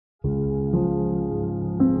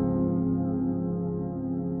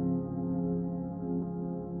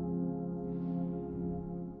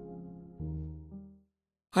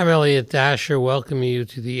I'm Elliott Dacher, welcoming you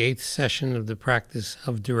to the 8th session of the practice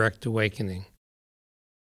of direct awakening.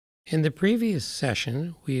 In the previous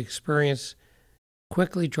session, we experienced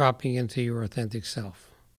quickly dropping into your authentic self.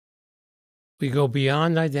 We go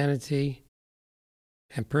beyond identity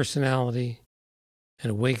and personality and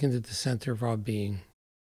awaken to the center of our being.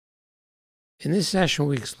 In this session,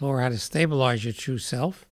 we explore how to stabilize your true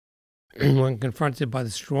self when confronted by the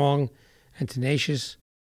strong and tenacious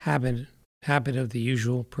habit of the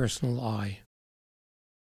usual personal I.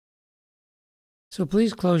 So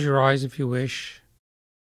please close your eyes if you wish,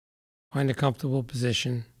 find a comfortable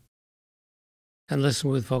position, and listen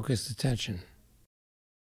with focused attention,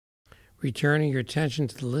 returning your attention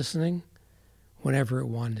to the listening whenever it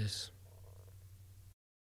wanders.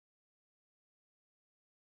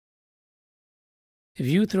 If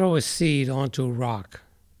you throw a seed onto a rock,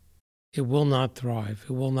 it will not thrive,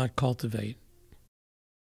 it will not cultivate.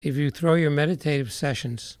 If you throw your meditative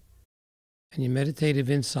sessions and your meditative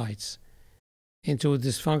insights into a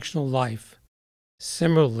dysfunctional life,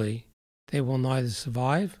 similarly, they will neither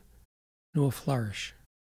survive nor flourish.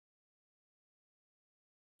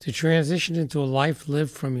 To transition into a life lived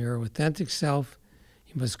from your authentic self,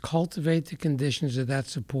 you must cultivate the conditions of that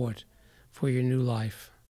support for your new life,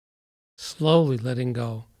 slowly letting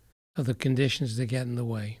go of the conditions that get in the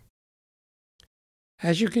way.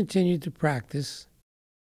 As you continue to practice,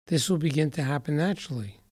 this will begin to happen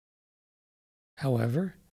naturally.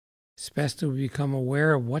 However, it's best to become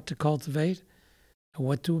aware of what to cultivate and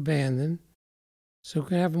what to abandon so you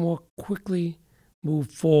can have more quickly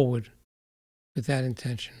move forward with that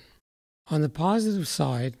intention. On the positive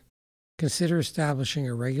side, consider establishing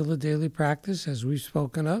a regular daily practice, as we've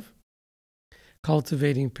spoken of,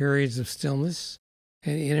 cultivating periods of stillness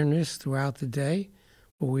and innerness throughout the day,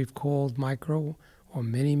 what we've called micro or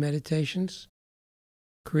mini meditations,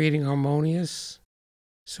 creating harmonious,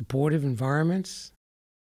 supportive environments,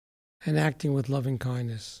 and acting with loving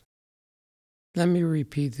kindness. Let me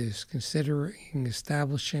repeat this, considering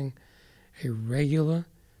establishing a regular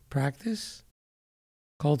practice,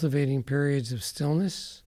 cultivating periods of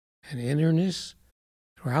stillness and innerness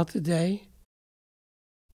throughout the day,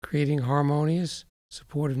 creating harmonious,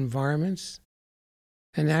 supportive environments,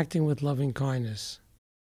 and acting with loving kindness.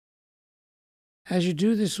 As you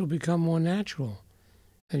do this, it will become more natural,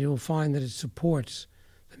 and you will find that it supports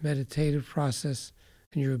the meditative process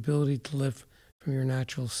and your ability to live from your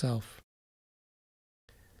natural self.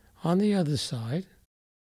 On the other side,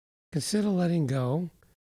 consider letting go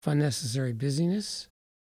of unnecessary busyness,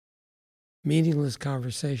 meaningless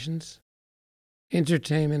conversations,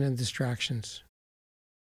 entertainment, and distractions.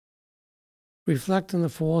 Reflect on the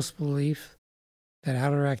false belief that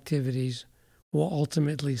outer activities will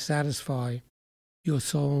ultimately satisfy your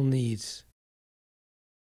soul needs.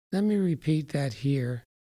 Let me repeat that here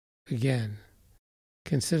again.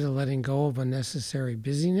 Consider letting go of unnecessary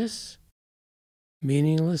busyness,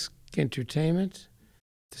 meaningless entertainment,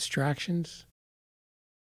 distractions.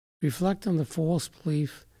 Reflect on the false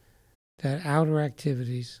belief that outer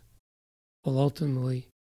activities will ultimately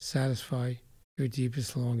satisfy your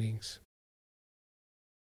deepest longings.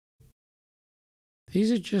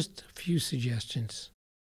 These are just a few suggestions.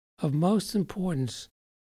 Of most importance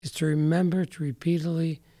is to remember to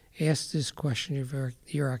repeatedly ask this question of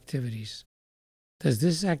your activities. Does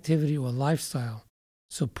this activity or lifestyle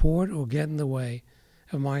support or get in the way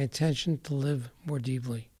of my intention to live more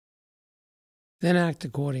deeply? Then act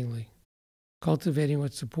accordingly, cultivating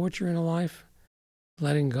what supports your inner life,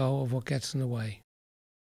 letting go of what gets in the way.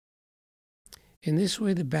 In this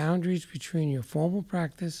way, the boundaries between your formal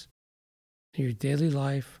practice and your daily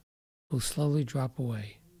life will slowly drop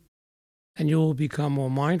away, and you will become more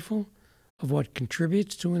mindful of what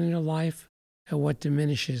contributes to an inner life and what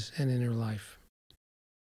diminishes an inner life.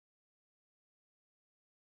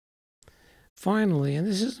 Finally, and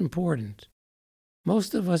this is important,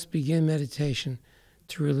 most of us begin meditation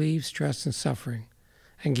to relieve stress and suffering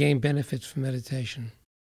and gain benefits from meditation.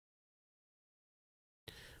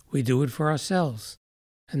 We do it for ourselves,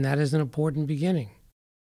 and that is an important beginning.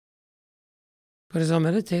 But as our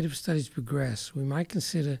meditative studies progress, we might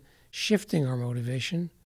consider shifting our motivation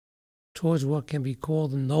towards what can be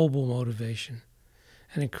called a noble motivation,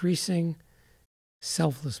 an increasing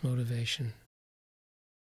selfless motivation.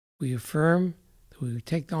 We affirm that we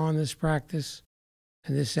take on this practice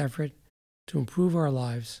and this effort to improve our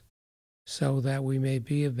lives so that we may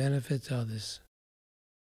be of benefit to others.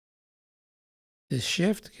 This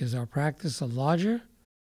shift gives our practice a larger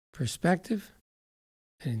perspective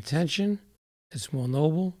and intention that's more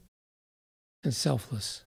noble and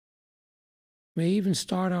selfless. We may even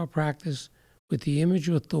start our practice with the image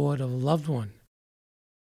or thought of a loved one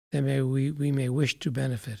that we may wish to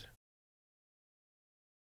benefit.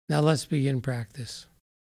 Now let's begin practice.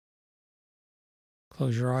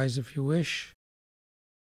 Close your eyes if you wish.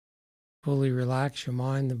 Fully relax your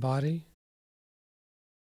mind and body.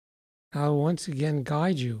 I will once again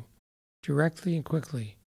guide you directly and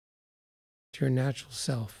quickly to your natural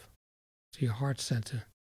self, to your heart center.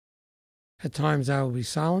 At times I will be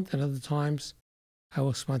silent, and other times I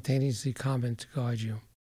will spontaneously comment to guide you.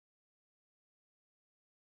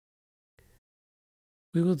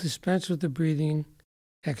 We will dispense with the breathing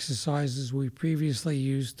exercises we previously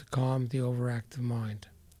used to calm the overactive mind.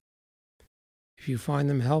 If you find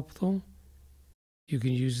them helpful, you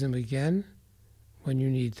can use them again when you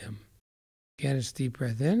need them. Again, it's deep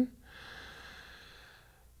breath in,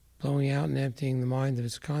 blowing out and emptying the mind of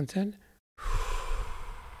its content.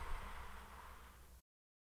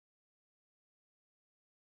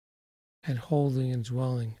 And holding and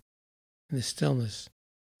dwelling in the stillness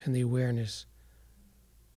and the awareness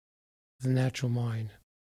of the natural mind.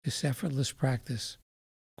 This effortless practice,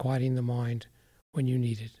 quieting the mind when you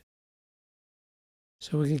need it.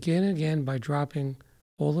 So we can begin again by dropping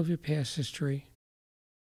all of your past history,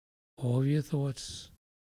 all of your thoughts,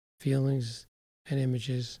 feelings, and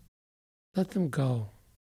images. Let them go.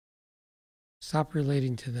 Stop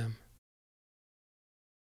relating to them.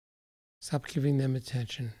 Stop giving them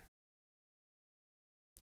attention.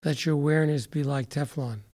 Let your awareness be like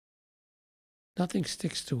Teflon. Nothing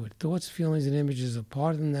sticks to it. Thoughts, feelings, and images are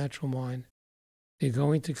part of the natural mind. They're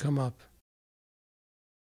going to come up.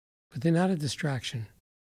 But they're not a distraction.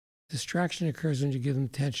 Distraction occurs when you give them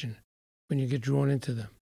attention, when you get drawn into them.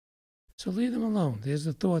 So leave them alone. There's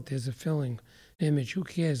a thought, there's a feeling, an image. Who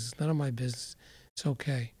cares? It's none of my business. It's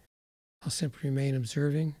okay. I'll simply remain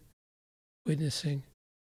observing, witnessing,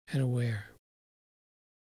 and aware.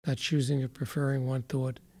 Not choosing or preferring one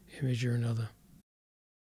thought, image, or another.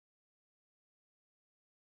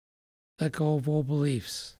 Let go of all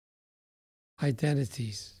beliefs,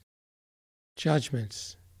 identities,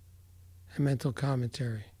 judgments, and mental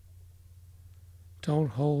commentary. Don't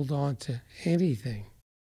hold on to anything.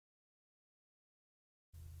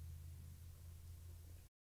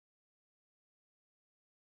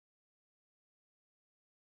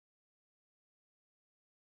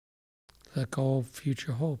 Let go of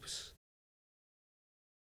future hopes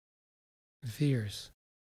and fears.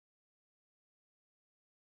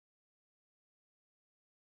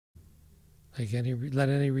 Let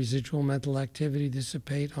any residual mental activity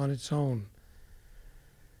dissipate on its own,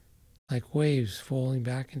 like waves falling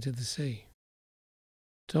back into the sea.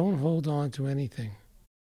 Don't hold on to anything.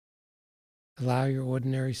 Allow your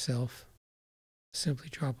ordinary self to simply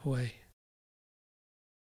drop away.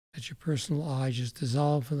 Let your personal I just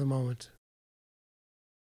dissolve for the moment.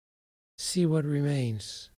 See what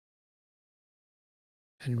remains,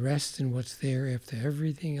 and rest in what's there after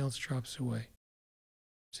everything else drops away.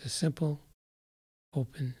 It's a simple,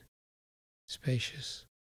 open, spacious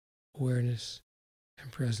awareness and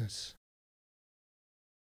presence.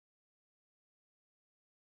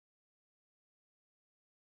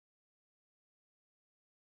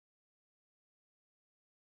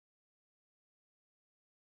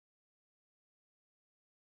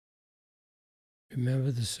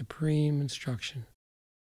 Remember the supreme instruction.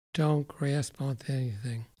 Don't grasp onto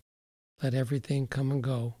anything. Let everything come and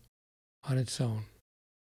go on its own.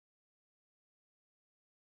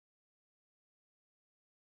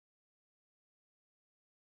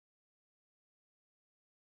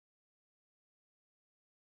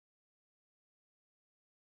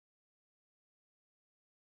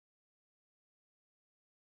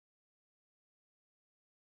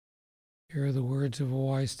 Here are the words of a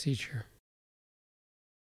wise teacher.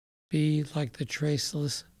 Be like the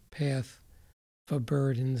traceless path of a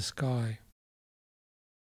bird in the sky.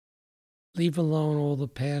 Leave alone all the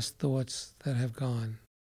past thoughts that have gone.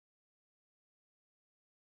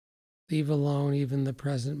 Leave alone even the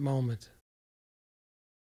present moment.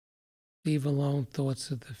 Leave alone thoughts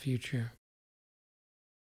of the future.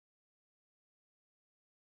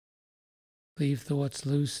 Leave thoughts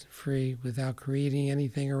loose and free without creating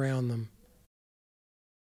anything around them.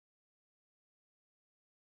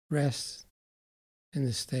 Rest in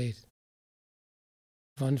the state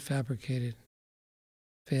of unfabricated,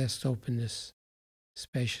 vast openness,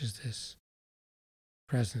 spaciousness,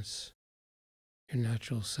 presence, your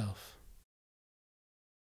natural self.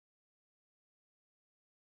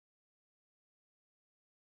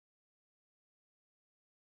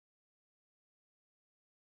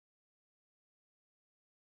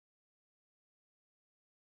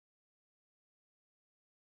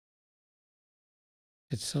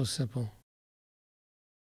 It's so simple.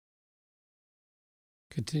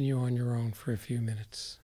 Continue on your own for a few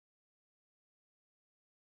minutes.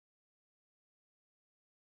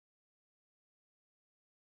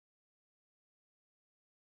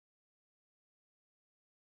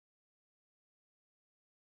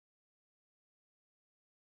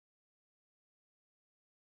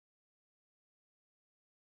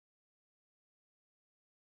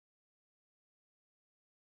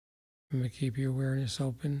 Remember, keep your awareness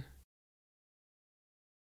open.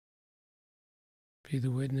 Be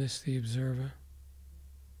the witness, the observer.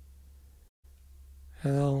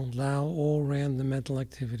 And allow all random mental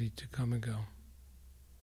activity to come and go.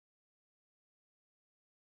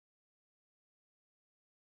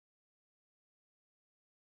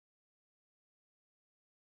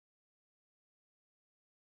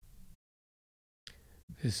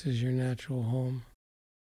 This is your natural home.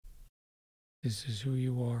 This is who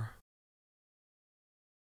you are.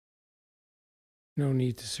 No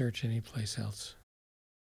need to search anyplace else.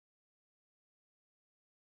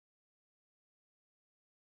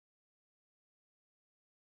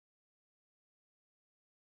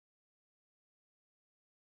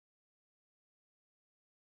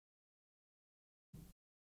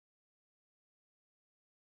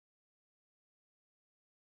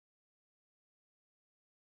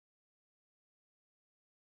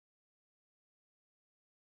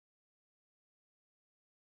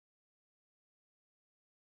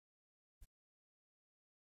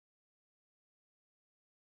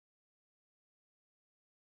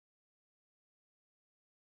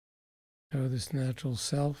 Know this natural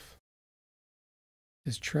self,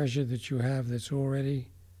 this treasure that you have that's already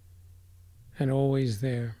and always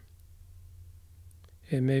there.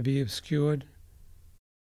 It may be obscured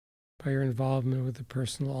by your involvement with the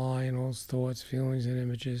personal I and all its thoughts, feelings, and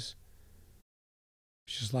images.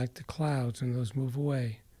 It's just like the clouds, and those move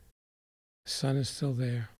away. The sun is still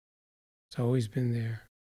there. It's always been there.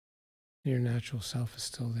 Your natural self is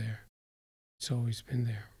still there. It's always been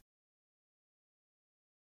there.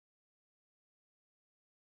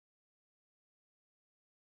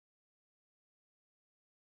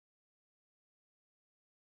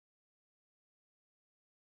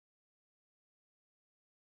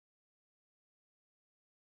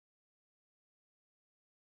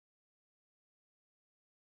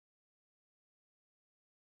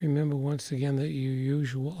 Remember once again that your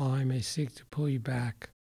usual I may seek to pull you back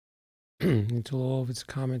into all of its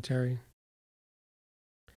commentary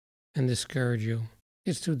and discourage you.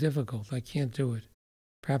 It's too difficult. I can't do it.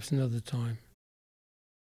 Perhaps another time.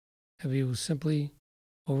 But you will simply,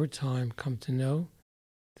 over time, come to know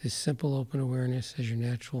this simple open awareness as your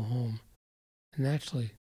natural home. And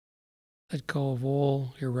naturally, let go of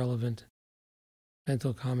all irrelevant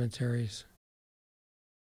mental commentaries.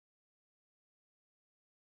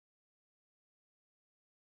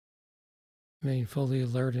 Remain fully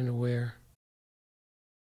alert and aware.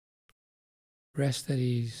 Rest at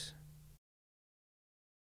ease.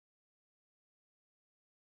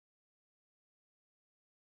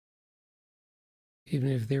 Even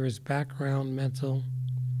if there is background mental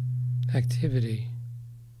activity,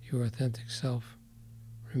 your authentic self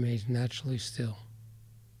remains naturally still.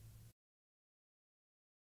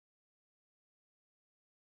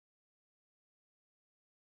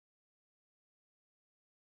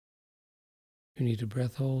 You need a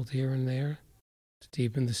breath hold here and there to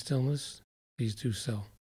deepen the stillness. Please do so.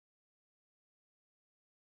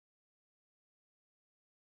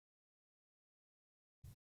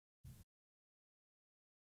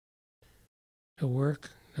 No work,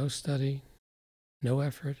 no study, no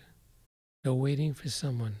effort, no waiting for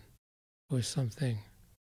someone or something.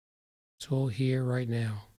 It's all here right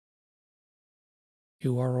now.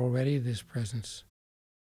 You are already this presence.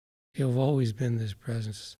 You have always been this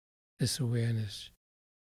presence, this awareness.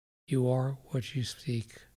 You are what you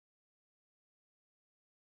speak.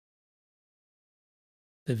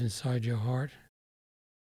 Live inside your heart,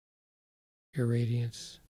 your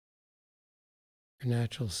radiance, your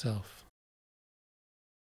natural self.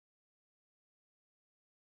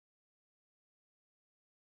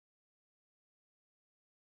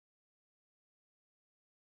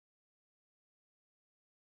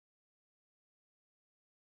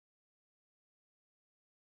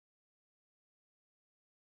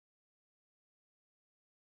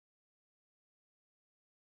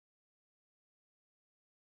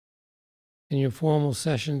 In your formal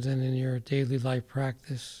sessions and in your daily life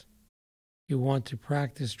practice, you want to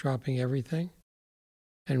practice dropping everything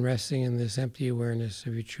and resting in this empty awareness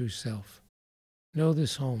of your true self. Know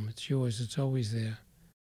this home, it's yours, it's always there.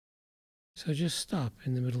 So just stop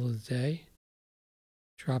in the middle of the day,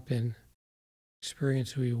 drop in,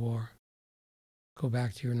 experience who you are, go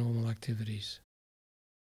back to your normal activities.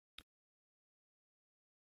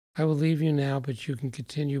 I will leave you now, but you can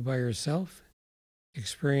continue by yourself,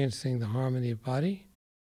 experiencing the harmony of body,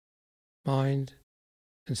 mind,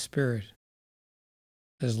 and spirit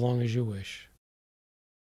as long as you wish.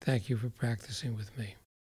 Thank you for practicing with me.